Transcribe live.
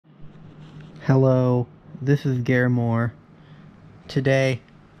Hello, this is Garamore. Today,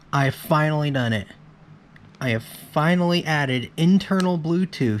 I have finally done it. I have finally added internal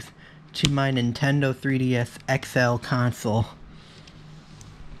Bluetooth to my Nintendo 3DS XL console.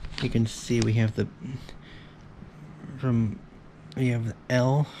 You can see we have the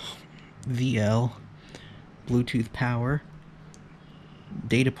L, VL, Bluetooth power,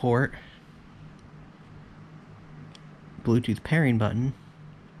 data port, Bluetooth pairing button,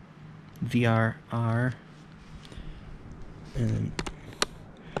 VRR, and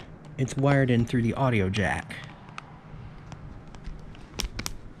it's wired in through the audio jack.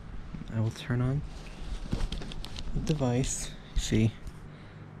 I will turn on the device. See,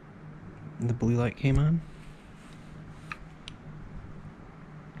 the blue light came on.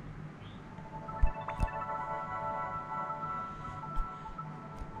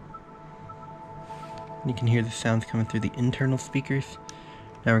 You can hear the sounds coming through the internal speakers.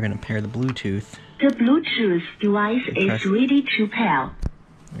 Now we're going to pair the Bluetooth. The Bluetooth device is ready to pair.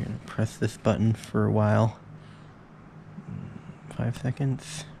 We're going to press this button for a while. 5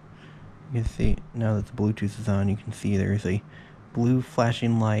 seconds. You can see, now that the Bluetooth is on, you can see there's a blue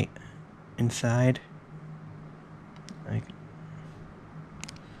flashing light inside.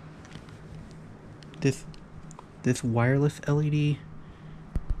 This wireless LED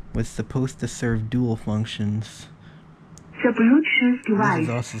was supposed to serve dual functions. The Bluetooth device is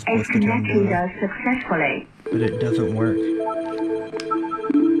also supposed is to turn blue, connected successfully. but it doesn't work.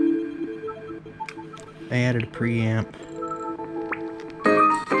 I added a preamp.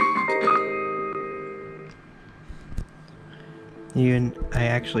 I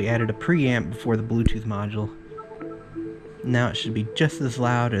actually added a preamp before the Bluetooth module. Now it should be just as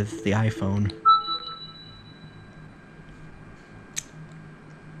loud as the iPhone.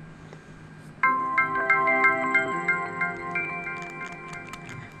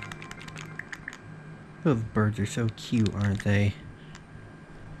 Those birds are so cute, aren't they?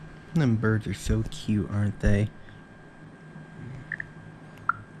 Them birds are so cute, aren't they?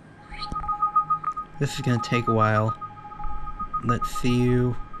 This is gonna take a while. Let's see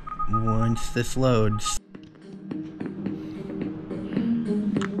you once this loads.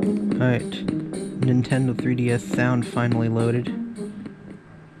 Alright, Nintendo 3DS sound finally loaded.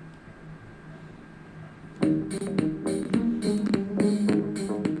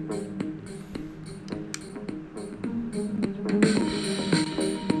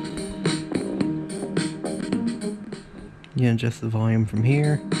 You can adjust the volume from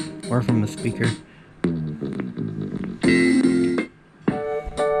here or from the speaker.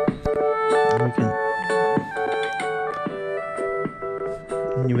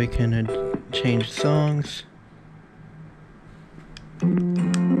 We can change songs. You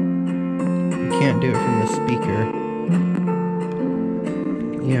can't do it from the speaker.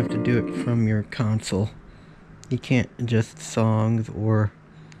 You have to do it from your console. You can't adjust songs or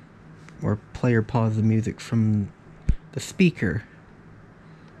play or pause the music from the speaker.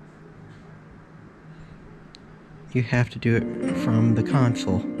 You have to do it from the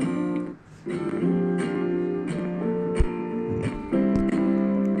console.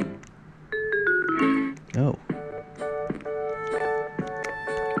 Oh.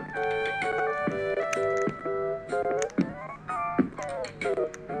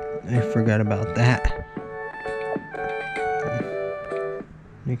 I forgot about that.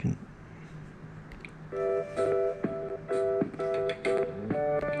 You can...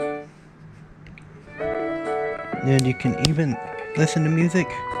 And you can even listen to music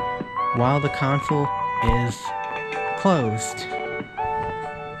while the console is closed.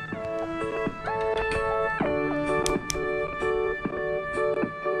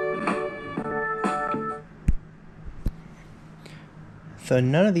 So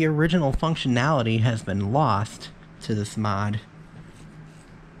none of the original functionality has been lost to this mod.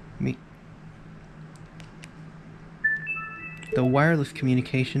 The wireless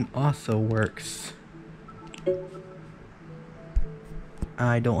communication also works.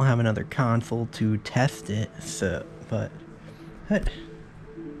 I don't have another console to test it, but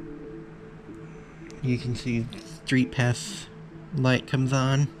you can see Street Pass light comes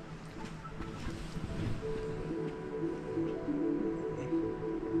on.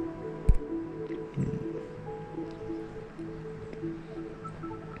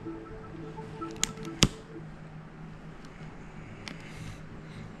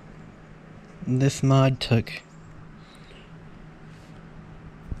 This mod took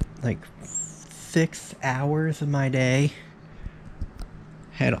like 6 hours of my day.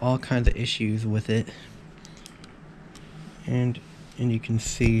 Had all kinds of issues with it, and you can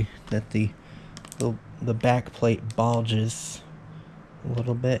see that the back plate bulges a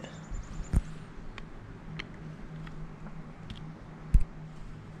little bit.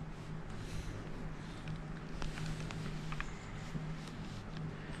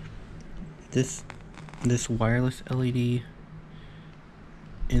 this wireless LED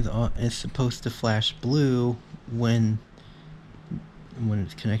is supposed to flash blue when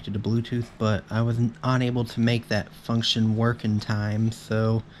it's connected to Bluetooth, but I was unable to make that function work in time,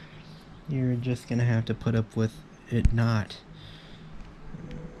 so you're just gonna have to put up with it not.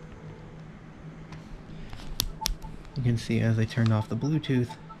 You can see as I turned off the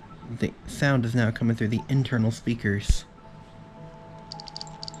Bluetooth, the sound is now coming through the internal speakers.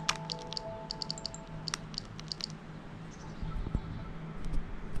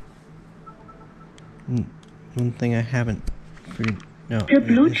 One thing I haven't no, The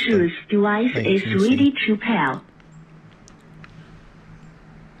Bluetooth device is ready to pair.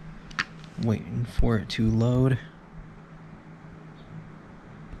 Waiting for it to load.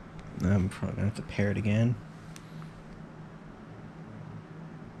 I'm probably gonna have to pair it again.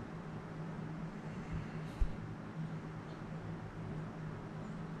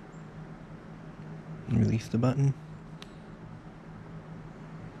 Release the button.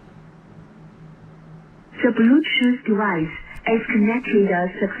 The Bluetooth device is connected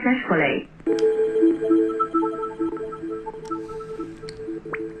successfully.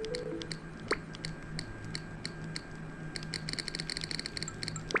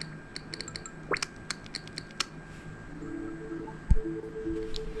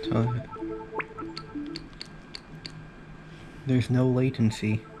 There's no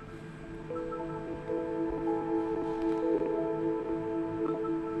latency.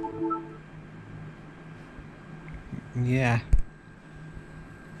 Yeah.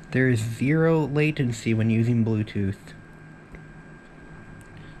 There is 0 latency when using Bluetooth.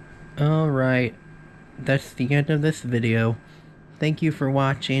 Alright. That's the end of this video. Thank you for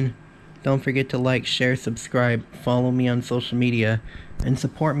watching. Don't forget to like, share, subscribe, follow me on social media, and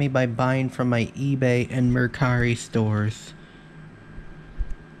support me by buying from my eBay and Mercari stores.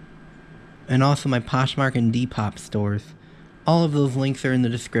 And also my Poshmark and Depop stores. All of those links are in the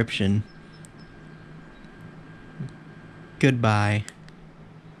description. Goodbye.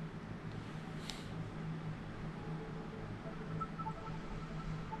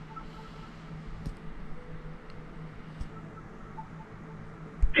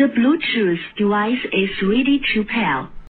 The Bluetooth device is ready to pair.